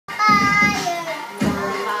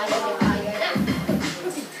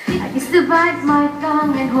I used to bite my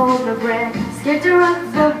tongue and hold my breath, scared to rock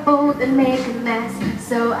the boat and make a mess.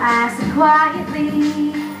 So I said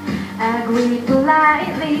quietly, agreed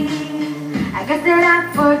politely. I guess that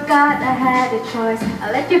I forgot I had a choice.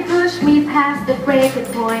 I let you push me past the breaking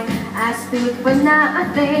point. I stood for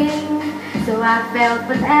nothing, so I fell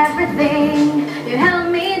for everything. You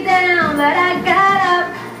held me down, but I got up,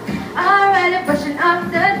 already brushing off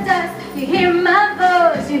the dust. You hear my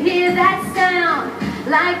voice, you hear that sound,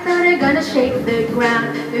 like thunder gonna shake the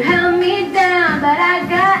ground. You held me down, but I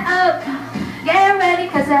got up. Get ready,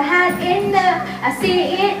 cause I had enough. I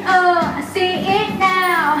see it all, I see it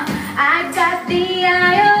now. I got the